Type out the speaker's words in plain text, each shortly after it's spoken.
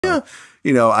Yeah.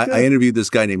 You know, I interviewed this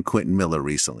guy named Quentin Miller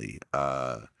recently.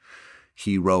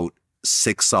 He wrote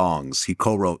 6 songs. He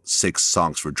co-wrote 6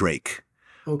 songs for Drake.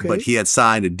 Okay. But he had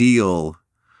signed a deal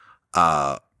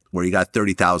where he got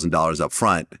 $30,000 up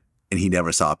front, and he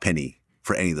never saw a penny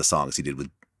for any of the songs he did with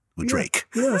Drake.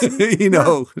 Yeah. You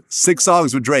know, 6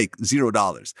 songs with Drake,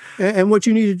 $0. And what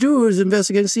you need to do is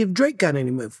investigate and see if Drake got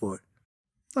any money for it.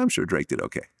 I'm sure Drake did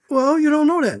okay. Well, you don't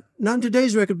know that. Not in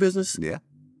today's record business. Yeah.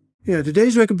 Yeah,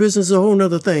 today's record business is a whole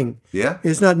nother thing. Yeah?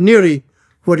 It's not nearly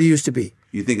what it used to be.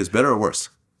 You think it's better or worse?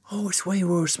 Oh, it's way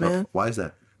worse, man. Why is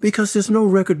that? Because there's no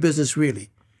record business,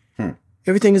 really.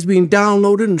 Everything is being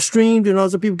downloaded and streamed, and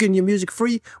other people getting your music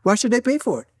free. Why should they pay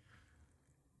for it?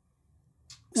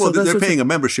 Well, So they're paying a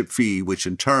membership fee, which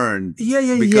in turn Yeah,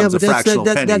 becomes but a fractional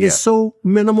penny. that is so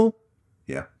minimal.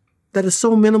 Yeah. That is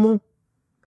so minimal.